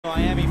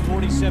Miami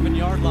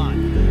 47-yard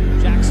line.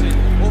 Jackson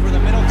over the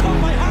middle, caught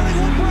by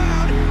Hollywood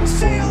Brown.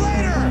 See you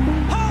later,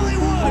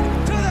 Hollywood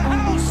to the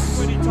house.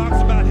 When he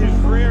talks about his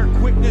rare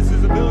quickness,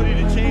 his ability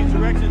to change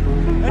direction,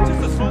 that's just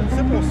a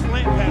simple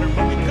slant pattern.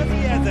 But because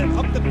he has that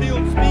up the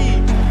field speed,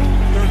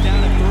 third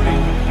down and 3.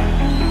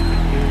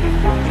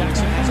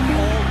 Jackson has it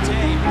all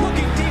day,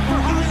 looking deep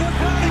for Hollywood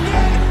Brown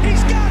again.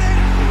 He's got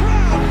it.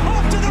 Brown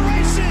off to the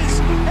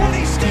races, and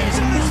he stays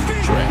on his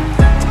feet.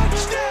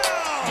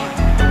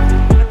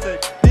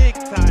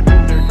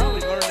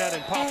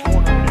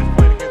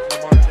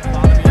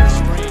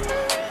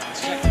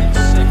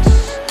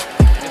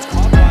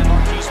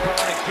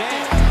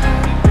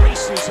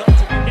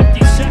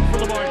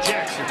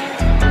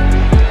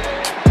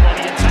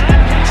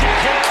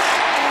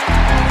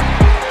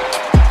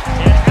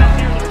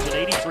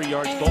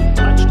 Yards, both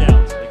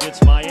touchdowns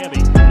against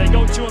Miami. They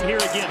go to him here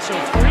again, so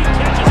 3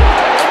 catches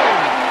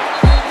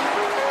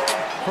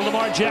for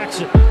Lamar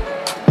Jackson.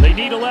 They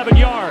need 11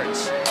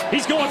 yards.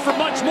 He's going for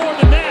much more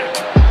than that.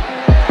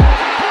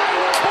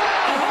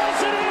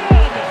 Hauls it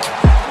in.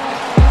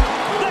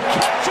 The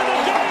catch of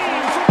the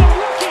game from the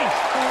rookie.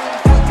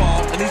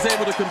 Football, and he's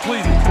able to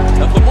complete it.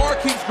 If Lamar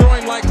keeps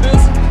growing like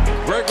this,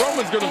 Greg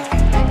Roman's going to...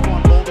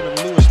 Quan Bolden and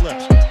Lewis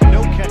Lips.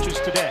 No catches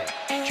today.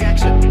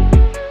 Jackson.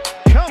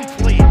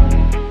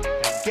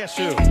 Guess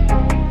who?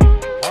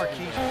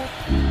 Marquise.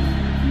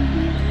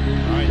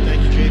 All right,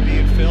 thank you, JB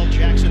and Phil.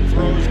 Jackson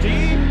throws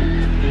deep.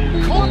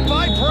 Caught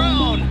by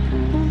Brown.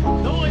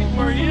 Knowing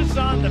where he is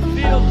on the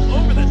field,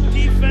 over the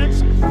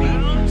defense,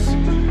 bounds,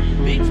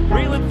 beats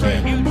Breland for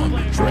a huge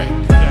play.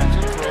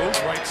 Jackson throws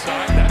right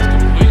side. That's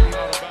completely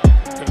out of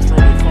bounds. Going to throw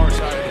to the far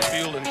side of the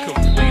field and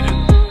complete it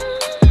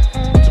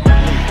to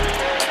Marquise.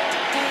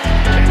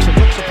 Jackson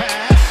looks the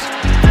pass.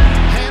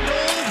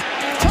 Handled.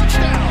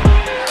 Touchdown.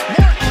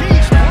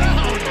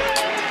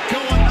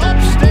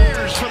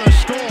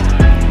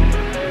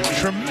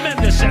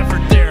 Tremendous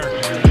effort there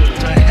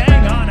to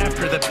hang on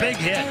after the big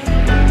hit.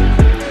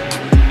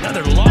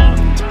 Another long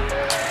time.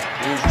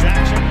 Here's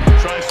Jackson,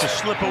 tries to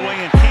slip away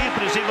and camp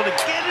and is able to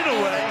get it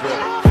away.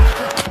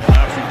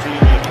 Option team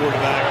and a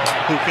quarterback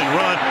who can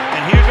run.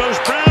 And here goes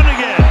Brown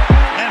again.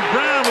 And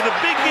Brown with a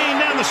big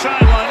gain down the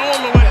sideline all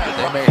the way.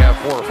 They may have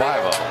 4 or 5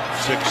 of them.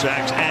 6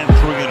 sacks and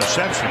 3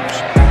 interceptions.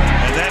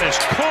 And that is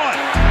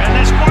caught. And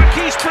that's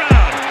Marquise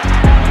Brown.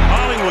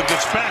 Hollywood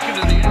gets back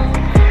into the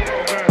end.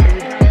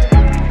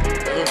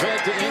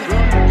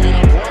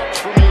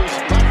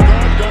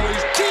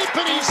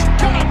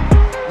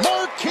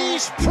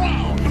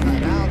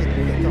 Now that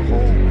we get the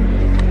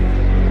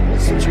whole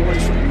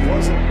situation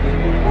wasn't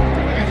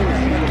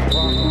handled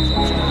properly.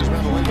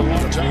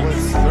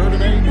 3rd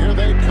and 8, here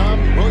they come.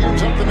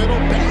 Williams up the middle,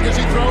 bang as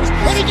he throws,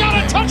 and he got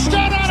a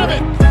touchdown out of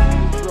it!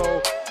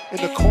 Throw in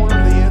the corner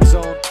of the end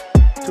zone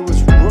to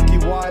his rookie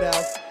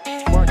wideout,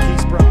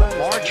 Marquise Brown.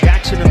 Lamar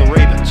Jackson and the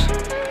Ravens.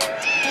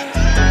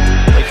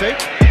 Play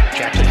fake.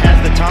 Jackson has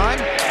the time,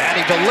 and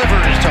he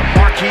delivers to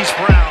Marquise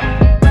Brown.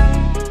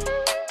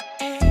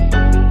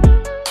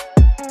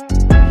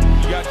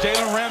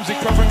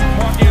 Covering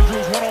Mark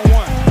Andrews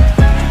one-on-one.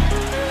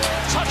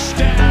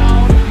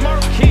 Touchdown,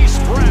 Marquise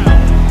Brown.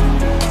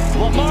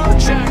 Lamar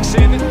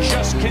Jackson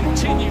just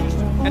continues.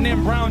 And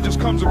then Brown just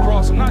comes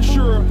across. I'm not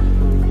sure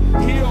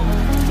he'll...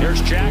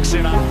 There's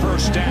Jackson on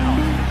 1st down.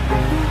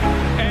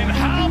 And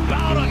how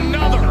about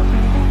another?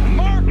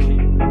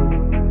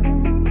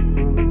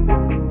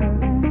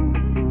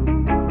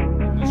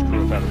 This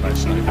crew have had a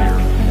nice night here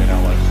in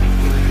LA.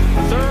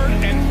 3rd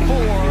and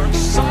 4,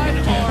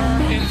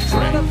 sidearm in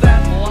front of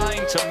that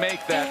line to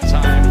make that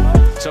time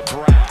to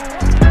Brown.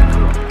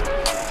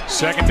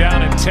 2nd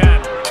down and 10.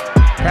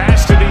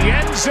 Pass to the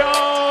end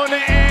zone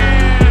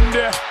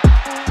and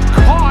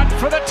caught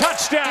for the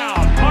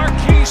touchdown.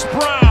 Marquise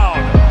Brown.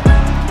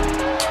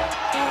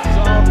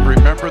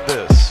 Remember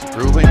this,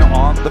 ruling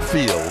on the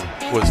field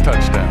was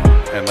touchdown.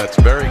 And that's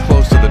very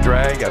close to the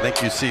drag. I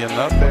think you see a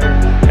nut there,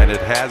 and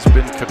it has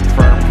been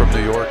confirmed from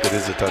New York. It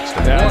is a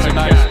touchdown. That's a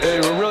nice. They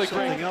were really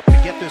Something up to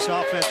get this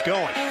offense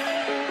going.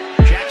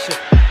 Jackson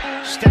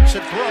steps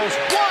and throws,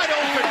 wide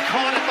open,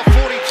 caught at the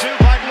 42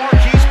 by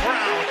Marquise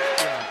Brown.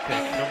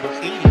 Pick number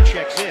 80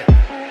 checks in.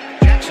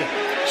 Jackson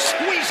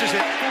squeezes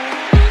it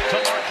to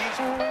Marquise.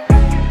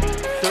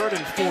 3rd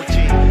and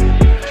 14.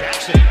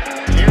 Jackson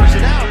airs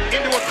it out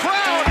into a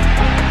crowd.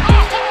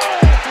 Oh,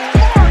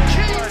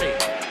 Marquise!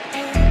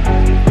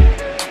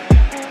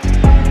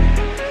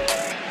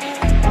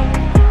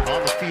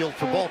 On the field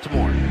for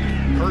Baltimore.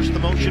 Hurst the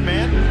motion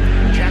man.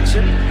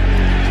 Jackson.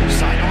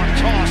 Sidearm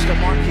toss to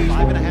Marquise.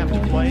 5.5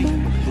 to play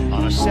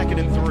on a 2nd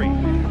and 3.